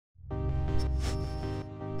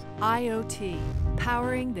IoT,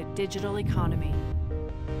 powering the digital economy.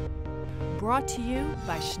 Brought to you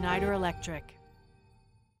by Schneider Electric.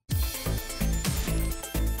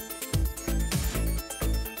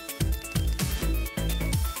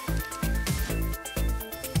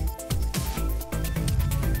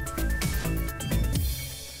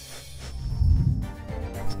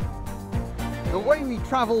 The way we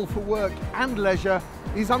travel for work and leisure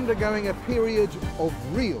is undergoing a period of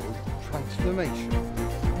real transformation.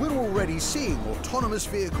 We're already seeing autonomous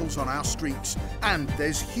vehicles on our streets, and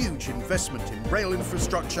there's huge investment in rail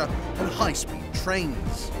infrastructure and high-speed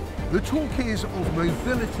trains. The talk is of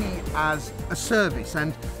mobility as a service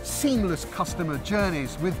and seamless customer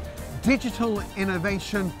journeys, with digital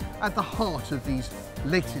innovation at the heart of these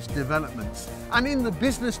latest developments. And in the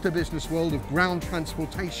business-to-business world of ground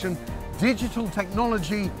transportation, digital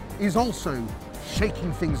technology is also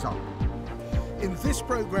shaking things up. In this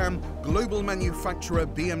programme, global manufacturer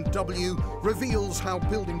BMW reveals how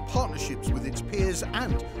building partnerships with its peers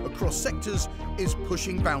and across sectors is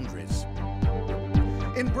pushing boundaries.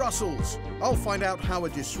 In Brussels, I'll find out how a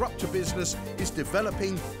disruptor business is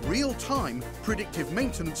developing real-time predictive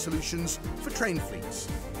maintenance solutions for train fleets.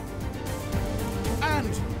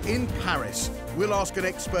 And in Paris, we'll ask an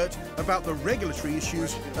expert about the regulatory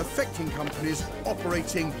issues affecting companies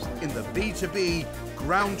operating in the B2B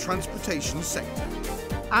ground transportation sector.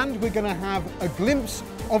 And we're going to have a glimpse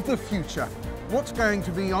of the future. What's going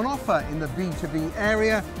to be on offer in the B2B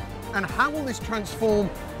area, and how will this transform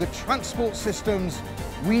the transport systems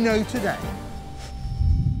we know today?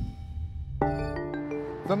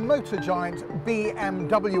 The motor giant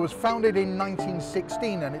BMW was founded in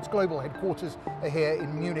 1916, and its global headquarters are here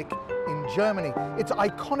in Munich, in Germany. Its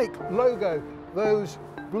iconic logo, those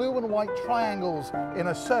blue and white triangles in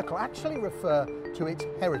a circle, actually refer to its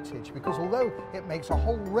heritage, because although it makes a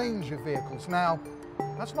whole range of vehicles now,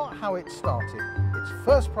 that's not how it started. Its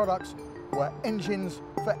first products were engines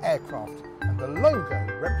for aircraft, and the logo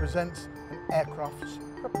represents an aircraft's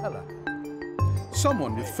propeller.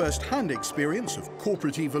 Someone with first-hand experience of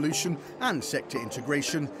corporate evolution and sector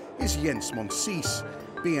integration is Jens Monsees,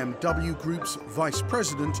 BMW Group's Vice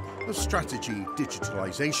President of Strategy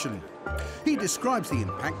Digitalisation. He describes the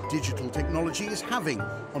impact digital technology is having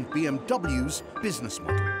on BMW's business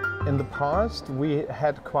model. In the past, we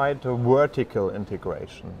had quite a vertical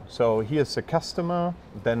integration. So here's the customer,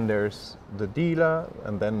 then there's the dealer,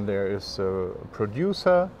 and then there is a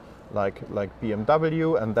producer, like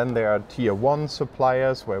BMW, and then there are tier 1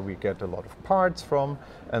 suppliers where we get a lot of parts from,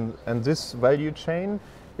 and this value chain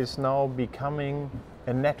is now becoming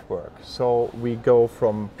a network. So we go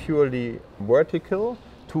from purely vertical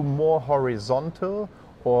to more horizontal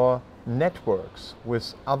or networks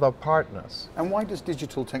with other partners. And why does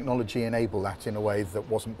digital technology enable that in a way that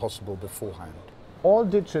wasn't possible beforehand? All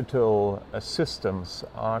digital systems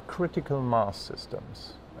are critical mass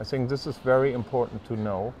systems. I think this is very important to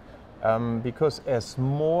know. Because as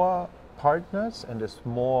more partners and as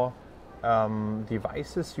more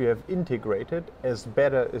devices you have integrated, as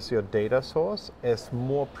better is your data source, as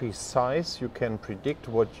more precise you can predict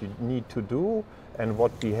what you need to do and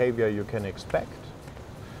what behavior you can expect.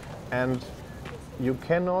 And you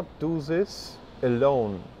cannot do this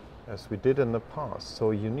alone as we did in the past. So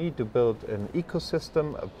you need to build an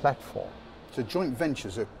ecosystem, a platform. So joint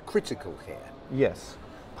ventures are critical here. Yes.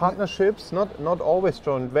 Partnerships, not always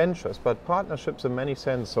joint ventures, but partnerships in many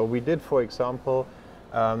sense. So we did, for example,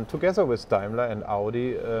 together with Daimler and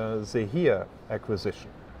Audi, the HERE acquisition.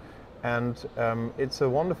 And it's a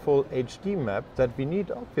wonderful HD map that we need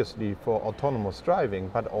obviously for autonomous driving,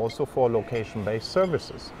 but also for location-based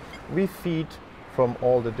services. We feed from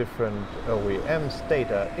all the different OEMs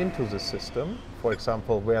data into the system. For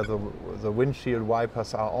example, where the windshield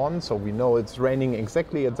wipers are on, so we know it's raining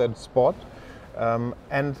exactly at that spot.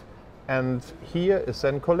 And HERE is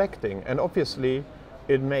then collecting, and obviously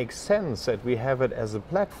it makes sense that we have it as a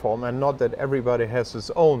platform and not that everybody has his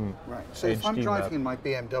own. Right. So if I'm driving in my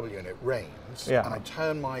BMW and it rains, and I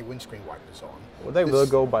turn my windscreen wipers on, well, they will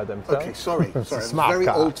go by themselves. Okay, sorry, It's a I'm very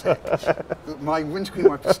car. old tech. My windscreen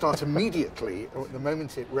wipers start immediately at the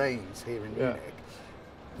moment it rains here in Munich.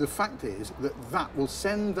 The fact is that that will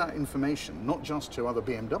send that information not just to other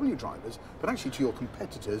BMW drivers, but actually to your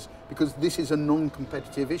competitors, because this is a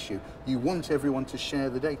non-competitive issue. You want everyone to share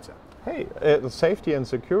the data. Hey, safety and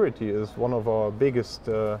security is one of our biggest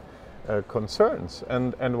concerns,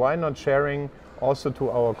 and why not sharing also to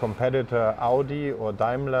our competitor Audi or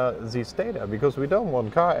Daimler these data, because we don't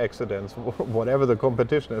want car accidents, whatever the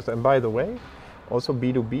competition is. And by the way, also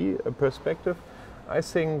B2B perspective, I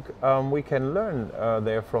think we can learn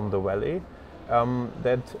there from the Valley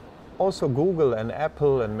that also Google and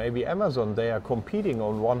Apple and maybe Amazon, they are competing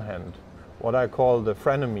on one hand, what I call the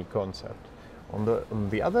frenemy concept. On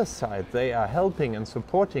the other side, they are helping and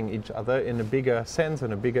supporting each other in a bigger sense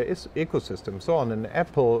and a bigger ecosystem. So on an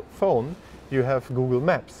Apple phone, you have Google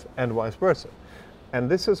Maps and vice versa. And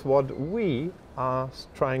this is what we are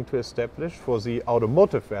trying to establish for the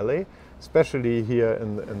automotive valley, especially here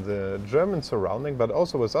in the German surrounding, but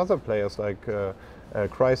also with other players like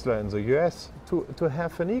Chrysler in the US, to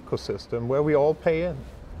have an ecosystem where we all pay in.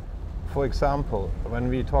 For example, when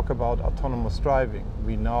we talk about autonomous driving,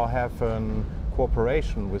 we now have a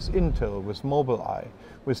cooperation with Intel, with Mobileye,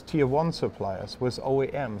 with Tier 1 suppliers, with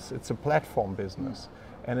OEMs. It's a platform business.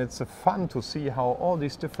 And it's fun to see how all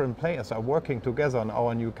these different players are working together on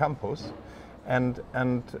our new campus. And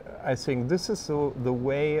I think this is the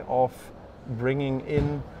way of bringing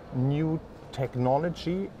in new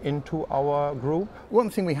technology into our group. One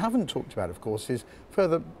thing we haven't talked about, of course, is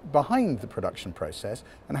further behind the production process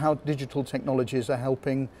and how digital technologies are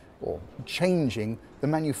helping or changing the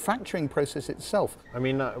manufacturing process itself. I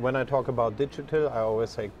mean, when I talk about digital, I always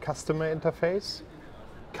say customer interface,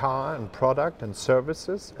 car and product and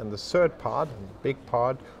services, and the third part and big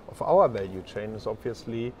part of our value chain is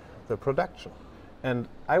obviously the production. And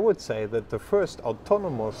I would say that the first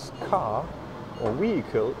autonomous car or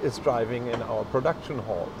vehicle is driving in our production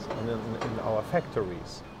halls and in our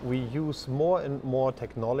factories. We use more and more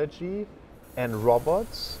technology and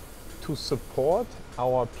robots to support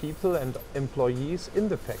our people and employees in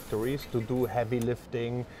the factories to do heavy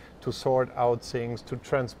lifting, to sort out things, to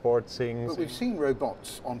transport things. But we've seen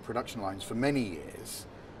robots on production lines for many years.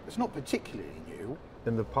 It's not particularly new.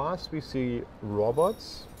 In the past, we see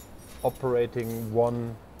robots operating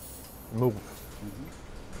one move.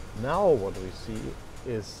 Mm-hmm. Now what we see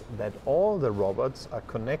is that all the robots are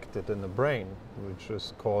connected in the brain, which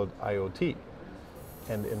is called I.O.T,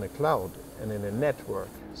 and in the cloud and in a network.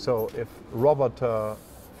 So if Robot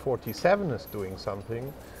 47 is doing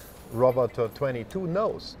something, Robot 22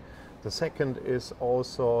 knows. The second is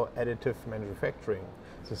also additive manufacturing,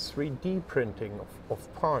 the 3D printing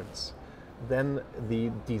of parts. Then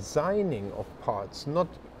the designing of parts, not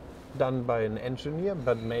done by an engineer,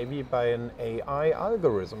 but maybe by an AI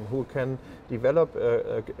algorithm who can develop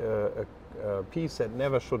a piece that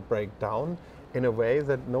never should break down in a way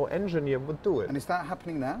that no engineer would do it. And is that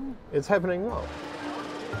happening now? It's happening now.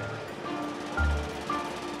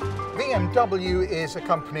 BMW is a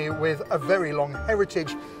company with a very long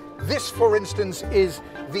heritage. This, for instance, is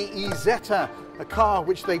the Isetta, a car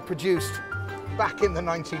which they produced back in the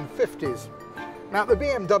 1950s. Now, the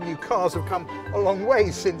BMW cars have come a long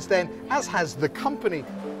way since then, as has the company.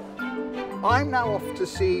 I'm now off to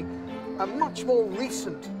see a much more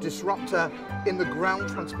recent disruptor in the ground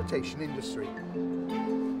transportation industry.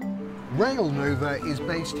 RailNova is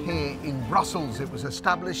based here in Brussels. It was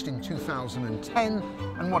established in 2010,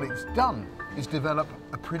 and what it's done is develop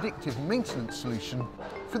a predictive maintenance solution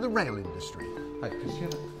for the rail industry. Hi,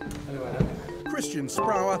 Christian. Hello. Christian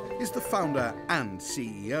Sprauer is the founder and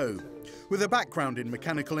CEO. With a background in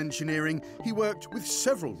mechanical engineering, he worked with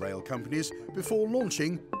several rail companies before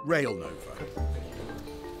launching RailNova.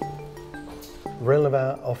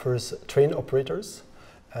 RailNova offers train operators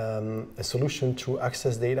a solution to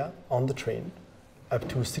access data on the train up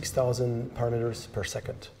to 6,000 parameters per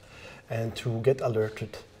second and to get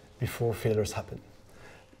alerted before failures happen.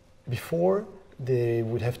 Before, they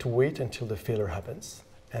would have to wait until the failure happens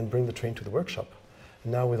and bring the train to the workshop.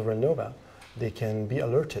 Now with RailNova, they can be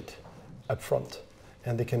alerted up front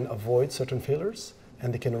and they can avoid certain failures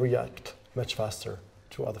and they can react much faster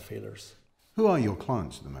to other failures. Who are your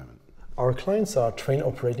clients at the moment? Our clients are train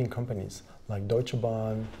operating companies like Deutsche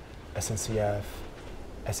Bahn, SNCF,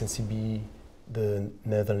 SNCB, the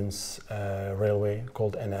Netherlands railway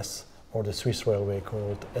called NS, or the Swiss railway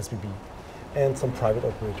called SBB, and some private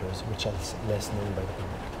operators which are less known by the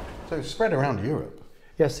public. So spread around Europe?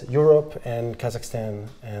 Yes, Europe and Kazakhstan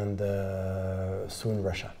and soon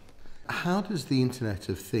Russia. How does the Internet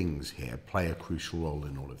of Things here play a crucial role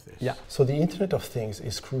in all of this? Yeah, so the Internet of Things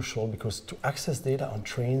is crucial because to access data on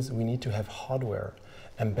trains, we need to have hardware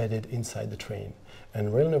embedded inside the train. And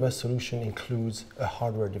RailNova's solution includes a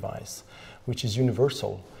hardware device, which is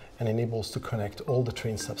universal and enables to connect all the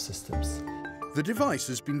train subsystems. The device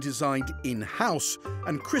has been designed in-house,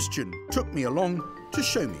 and Christian took me along to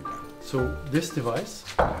show me one. So this device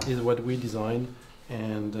is what we design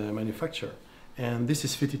and manufacture. And this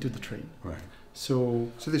is fitted to the train. Right. So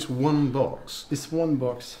this one box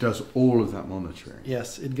does all of that monitoring?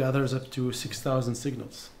 Yes, it gathers up to 6,000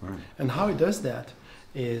 signals. Right. And how it does that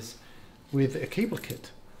is with a cable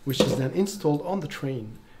kit, which is then installed on the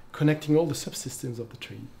train, connecting all the subsystems of the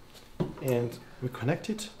train. and we connect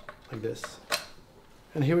it like this.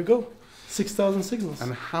 And here we go, 6,000 signals.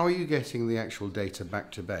 And how are you getting the actual data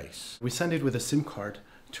back to base? We send it with a SIM card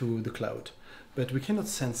to the cloud, but we cannot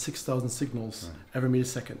send 6,000 signals every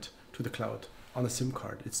millisecond to the cloud on a SIM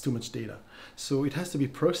card. It's too much data. So it has to be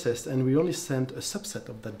processed, and we only send a subset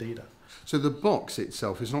of that data. So the box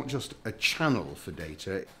itself is not just a channel for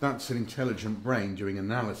data, that's an intelligent brain doing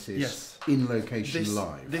analysis in location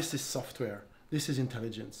live. This is software, this is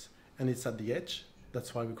intelligence, and it's at the edge.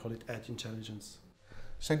 That's why we call it edge intelligence.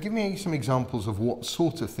 So give me some examples of what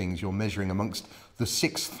sort of things you're measuring amongst the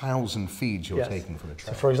 6,000 feeds you're taking from a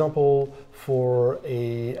train. So for example, for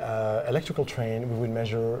a electrical train, we will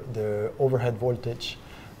measure the overhead voltage,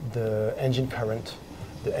 the engine current,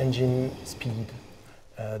 the engine speed,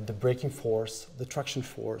 the braking force, the traction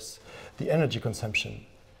force, the energy consumption.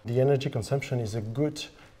 The energy consumption is a good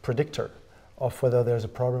predictor of whether there's a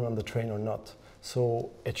problem on the train or not.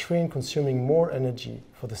 So a train consuming more energy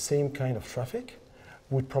for the same kind of traffic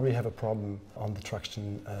would probably have a problem on the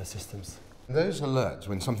traction systems. Those alerts,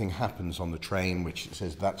 when something happens on the train which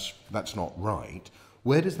says that's not right,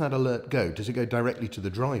 where does that alert go? Does it go directly to the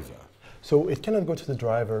driver? So it cannot go to the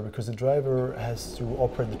driver because the driver has to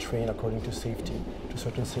operate the train according to safety, to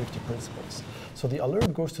certain safety principles. So the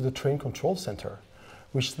alert goes to the train control center,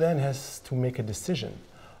 which then has to make a decision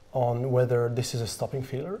on whether this is a stopping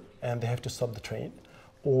failure and they have to stop the train,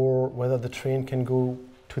 or whether the train can go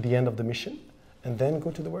to the end of the mission and then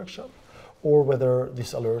go to the workshop, or whether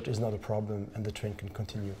this alert is not a problem and the train can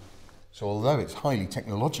continue. So although it's highly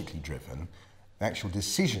technologically driven, the actual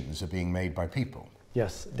decisions are being made by people.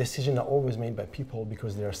 Yes, decisions are always made by people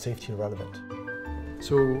because they are safety relevant.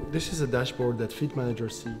 So this is a dashboard that fleet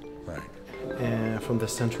managers see from the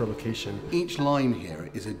central location. Each line here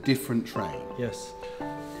is a different train. Yes,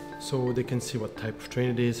 so they can see what type of train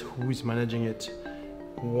it is, who is managing it,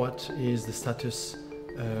 what is the status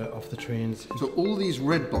of the trains. So all these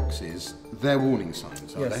red boxes, they're warning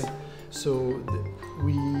signs, are they? So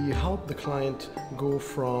we help the client go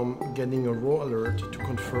from getting a raw alert to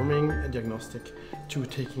confirming a diagnostic to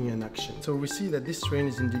taking an action. So we see that this train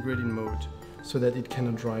is in degrading mode so that it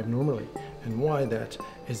cannot drive normally. And why that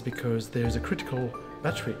is because there's a critical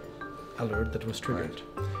battery alert that was triggered.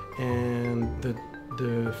 And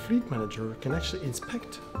the fleet manager can actually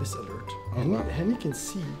inspect this alert. And he can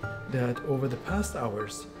see that over the past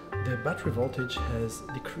hours, the battery voltage has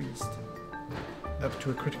decreased up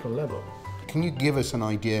to a critical level. Can you give us an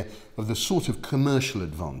idea of the sort of commercial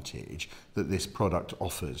advantage that this product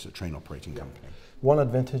offers a train operating company? One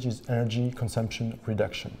advantage is energy consumption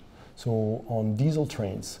reduction. So on diesel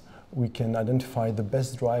trains, we can identify the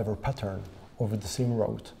best driver pattern over the same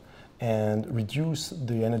route and reduce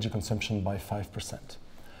the energy consumption by 5%.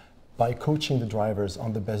 By coaching the drivers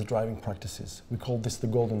on the best driving practices. We call this the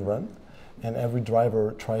golden run, and every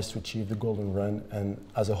driver tries to achieve the golden run, and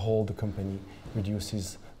as a whole the company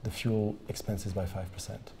reduces the fuel expenses by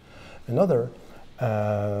 5%. Another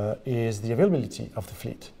is the availability of the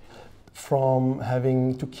fleet. From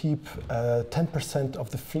having to keep 10% of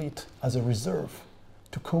the fleet as a reserve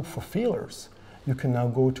to cope for failures, you can now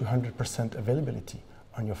go to 100% availability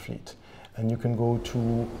on your fleet. And you can go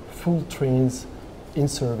to full trains in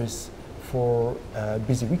service for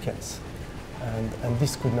busy weekends. And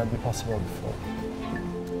this could not be possible before.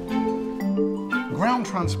 Ground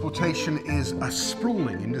transportation is a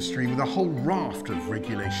sprawling industry with a whole raft of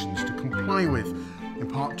regulations to comply with. In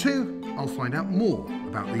part 2, I'll find out more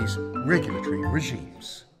about these regulatory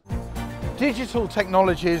regimes. Digital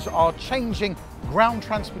technologies are changing ground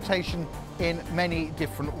transportation in many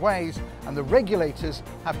different ways, and the regulators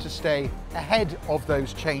have to stay ahead of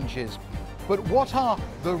those changes. But what are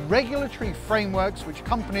the regulatory frameworks which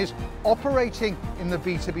companies operating in the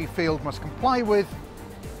B2B field must comply with,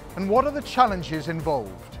 and what are the challenges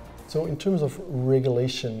involved? So in terms of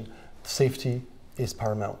regulation, safety is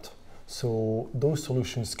paramount. So those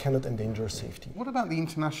solutions cannot endanger safety. What about the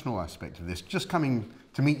international aspect of this? Just coming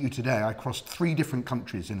to meet you today, I crossed 3 different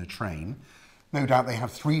countries in a train. No doubt they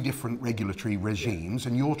have 3 different regulatory regimes,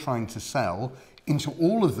 and you're trying to sell into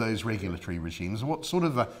all of those regulatory regimes. What sort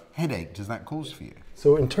of a headache does that cause for you?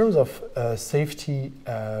 So in terms of safety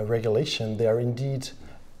regulation, they are indeed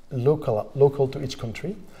local to each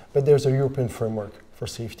country, but there's a European framework for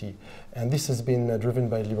safety. And this has been driven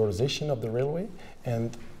by liberalization of the railway,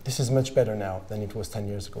 and this is much better now than it was 10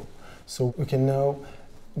 years ago. So we can now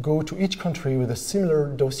go to each country with a similar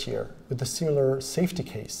dossier, with a similar safety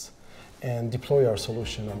case, and deploy our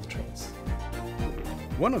solution on the trains.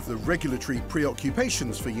 One of the regulatory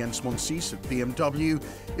preoccupations for Jens Monsees at BMW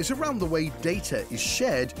is around the way data is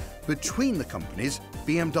shared between the companies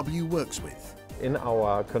BMW works with. in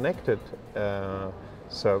our connected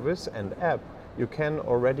service and app, you can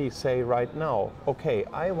already say right now, okay,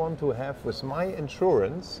 I want to have with my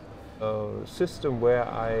insurance a system where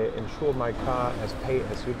I insure my car as pay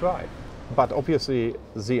as you drive. But obviously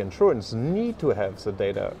the insurance need to have the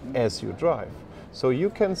data as you drive. So you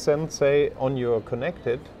can then say on your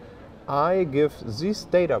connected, I give these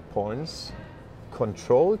data points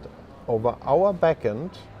controlled over our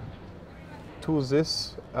backend to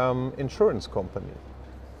this insurance company.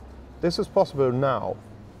 This is possible now.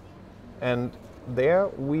 And there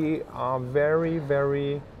we are very,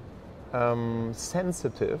 very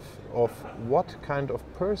sensitive of what kind of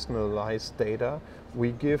personalized data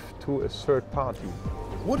we give to a third party.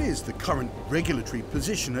 What is the current regulatory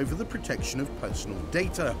position over the protection of personal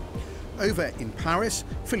data? Over in Paris,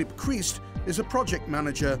 Philippe Christ is a project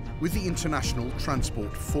manager with the International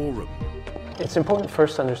Transport Forum. It's important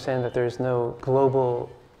first to understand that there is no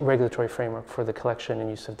global regulatory framework for the collection and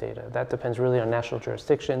use of data. That depends really on national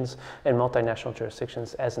jurisdictions and multinational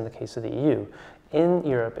jurisdictions, as in the case of the EU. In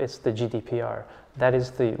Europe, it's the GDPR. That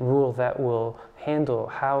is the rule that will handle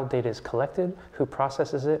how data is collected, who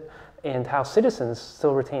processes it, and how citizens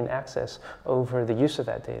still retain access over the use of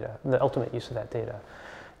that data, the ultimate use of that data.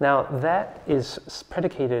 Now, that is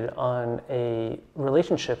predicated on a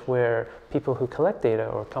relationship where people who collect data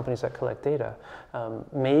or companies that collect data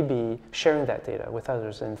may be sharing that data with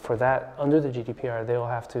others. And for that, under the GDPR, they'll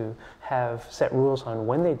have to have set rules on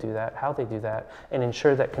when they do that, how they do that, and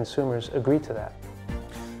ensure that consumers agree to that.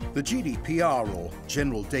 The GDPR, or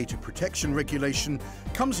General Data Protection Regulation,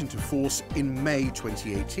 comes into force in May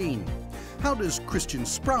 2018. How does Christian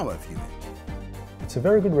Sprauer view it? It's a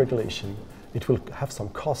very good regulation. It will have some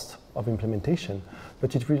cost of implementation,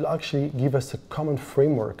 but it will actually give us a common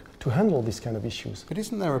framework to handle these kind of issues. But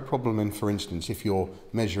isn't there a problem in, for instance, if you're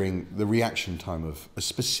measuring the reaction time of a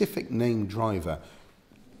specific named driver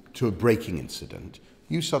to a braking incident,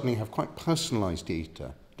 you suddenly have quite personalized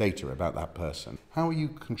data about that person. How are you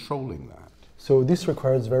controlling that? So this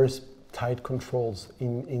requires very tight controls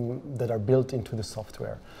that are built into the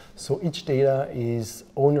software. So each data is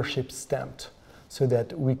ownership stamped so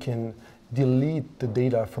that we can delete the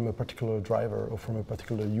data from a particular driver or from a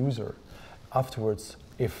particular user afterwards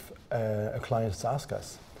if a client asks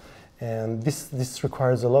us. And this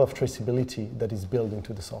requires a lot of traceability that is built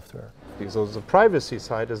into the software. So the privacy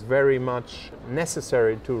side is very much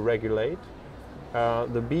necessary to regulate.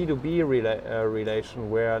 The B2B relation,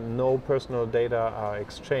 where no personal data are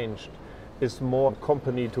exchanged, is more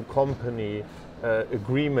company-to-company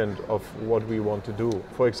agreement of what we want to do.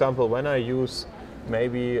 For example, when I use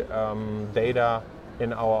maybe data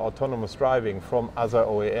in our autonomous driving from other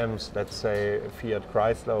OEMs, let's say Fiat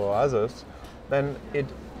Chrysler or others, then it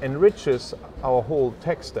enriches our whole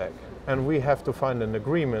tech stack. And we have to find an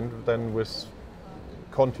agreement then with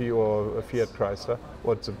Conti or Fiat Chrysler,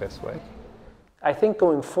 what's the best way. I think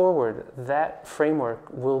going forward, that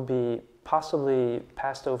framework will be possibly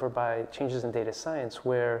passed over by changes in data science,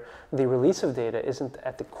 where the release of data isn't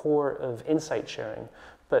at the core of insight sharing,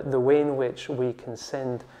 but the way in which we can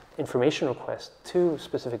send information requests to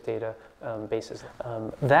specific data bases.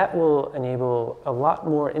 That will enable a lot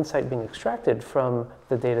more insight being extracted from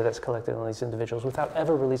the data that's collected on these individuals without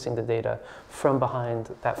ever releasing the data from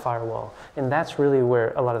behind that firewall. And that's really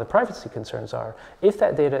where a lot of the privacy concerns are. If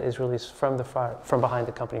that data is released from behind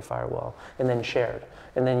the company firewall and then shared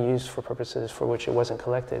and then used for purposes for which it wasn't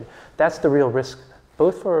collected, that's the real risk,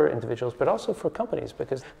 both for individuals but also for companies,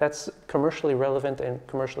 because that's commercially relevant and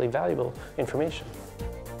commercially valuable information.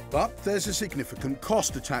 But there's a significant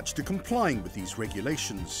cost attached to complying with these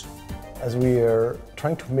regulations. As we are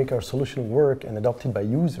trying to make our solution work and adopted by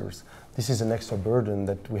users, this is an extra burden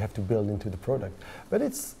that we have to build into the product. But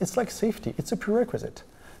it's like safety, it's a prerequisite.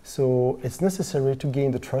 So it's necessary to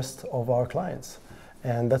gain the trust of our clients,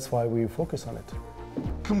 and that's why we focus on it.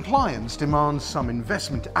 Compliance demands some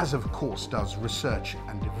investment, as of course does research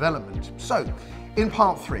and development. So, in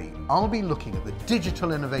part 3, I'll be looking at the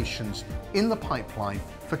digital innovations in the pipeline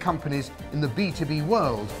for companies in the B2B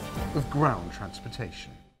world of ground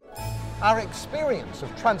transportation. Our experience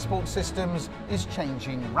of transport systems is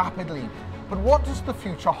changing rapidly, but what does the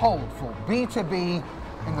future hold for B2B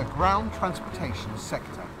in the ground transportation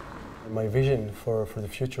sector? My vision for the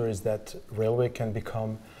future is that railway can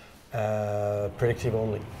become predictive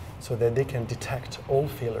only, so that they can detect all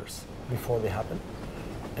failures before they happen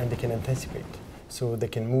and they can anticipate. So they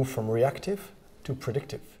can move from reactive to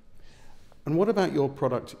predictive. And what about your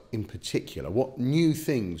product in particular? What new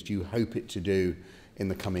things do you hope it to do in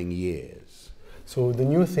the coming years? So the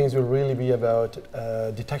new things will really be about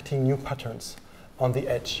detecting new patterns on the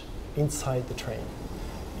edge, inside the train.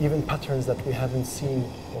 even patterns that we haven't seen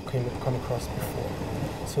or come across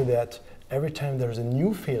before, so that every time there's a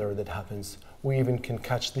new failure that happens, we even can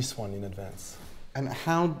catch this one in advance. And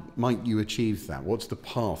how might you achieve that? What's the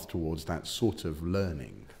path towards that sort of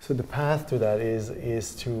learning? So the path to that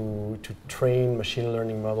is to train machine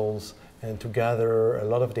learning models and to gather a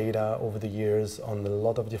lot of data over the years on a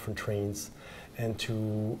lot of different trains, and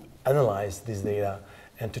to analyze this data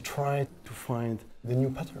and to try to find the new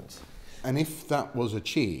patterns. And if that was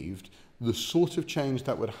achieved, the sort of change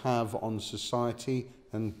that would have on society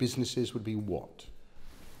and businesses would be what?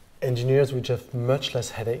 Engineers would have much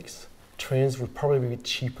less headaches. Trains would probably be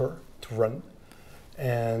cheaper to run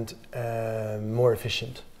and more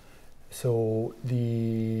efficient. So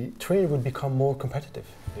the train would become more competitive,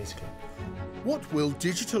 basically. What will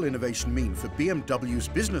digital innovation mean for BMW's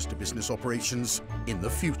business-to-business operations in the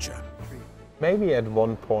future? Maybe at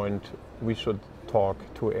one point we should talk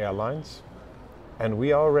to airlines, and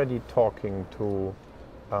we are already talking to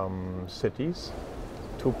cities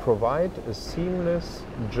to provide a seamless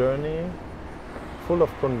journey full of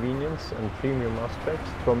convenience and premium aspects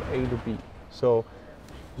from A to B. So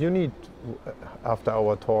you need, after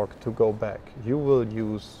our talk, to go back. You will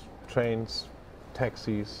use trains,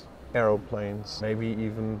 taxis, aeroplanes, maybe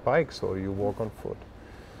even bikes, or you walk on foot.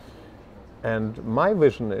 And my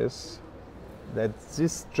vision is that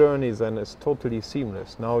this journey then is totally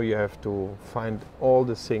seamless. Now you have to find all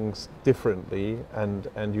the things differently,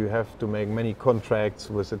 and you have to make many contracts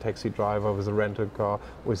with the taxi driver, with the rental car,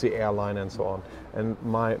 with the airline, and so on. And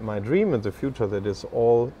my dream in the future, that is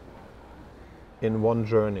all in one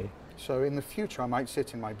journey. So in the future I might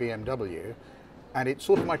sit in my BMW and it's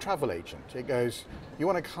sort of my travel agent. It goes, you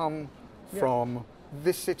want to come from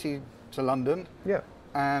this city to London? Yeah.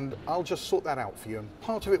 And I'll just sort that out for you. And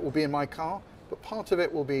part of it will be in my car, but part of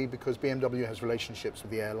it will be because BMW has relationships with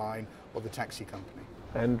the airline or the taxi company.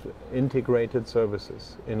 And integrated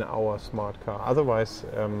services in our smart car. Otherwise,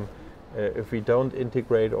 if we don't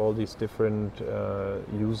integrate all these different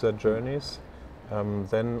user journeys,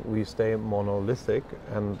 then we stay monolithic,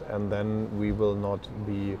 and then we will not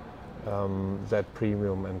be that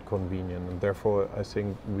premium and convenient. And therefore, I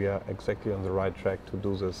think we are exactly on the right track to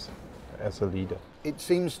do this as a leader. It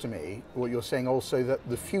seems to me, what you're saying also, that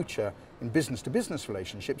the future in business-to-business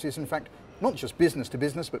relationships is in fact not just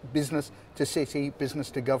business-to-business, but business-to-city,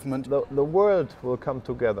 business-to-government. The world will come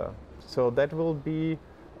together. So that will be,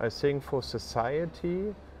 I think, for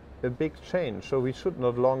society, a big change. So we should no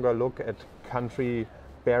longer look at country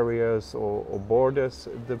barriers or borders.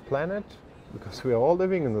 The planet, because we are all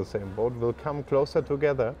living in the same boat, will come closer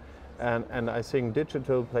together, and I think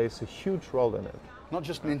digital plays a huge role in it. Not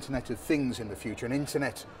just an Internet of Things in the future, an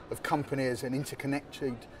Internet of companies, an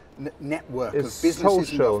interconnected network of businesses. A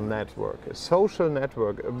social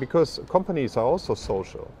network, because companies are also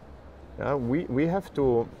social. Yeah, we have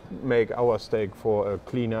to make our stake for a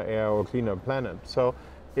cleaner air or cleaner planet. So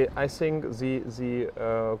I think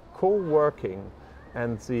the co-working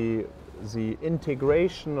and the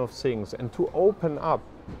integration of things, and to open up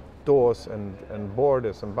doors and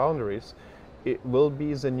borders and boundaries, it will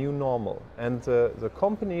be the new normal. And the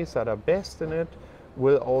companies that are best in it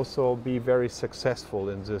will also be very successful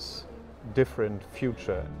in this different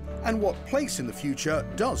future. And what place in the future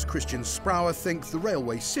does Christian Sprauer think the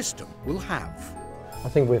railway system will have? I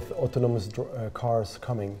think with autonomous cars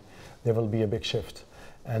coming, there will be a big shift.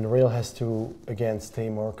 And rail has to, again, stay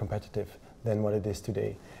more competitive than what it is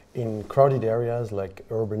today. In crowded areas like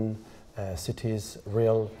urban cities,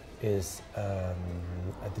 rail is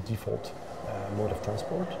at the default mode of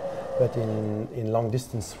transport. But in long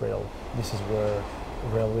distance rail, this is where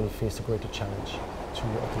rail will face a greater challenge to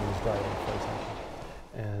autonomous driving, for example.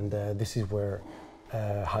 And this is where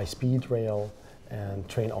high-speed rail and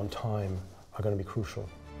train on time are going to be crucial.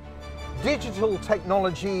 Digital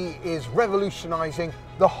technology is revolutionising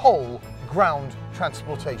the whole ground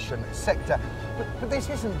transportation sector. But this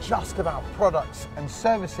isn't just about products and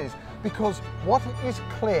services, because what is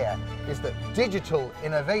clear is that digital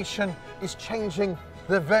innovation is changing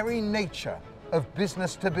the very nature of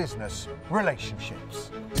business-to-business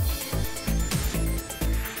relationships.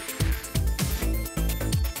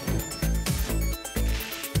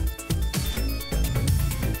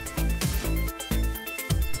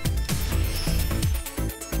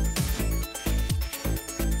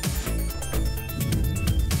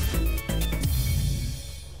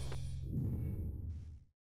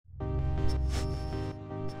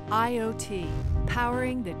 I.O.T.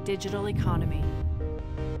 Powering the Digital Economy.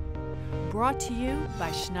 Brought to you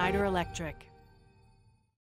by Schneider Electric.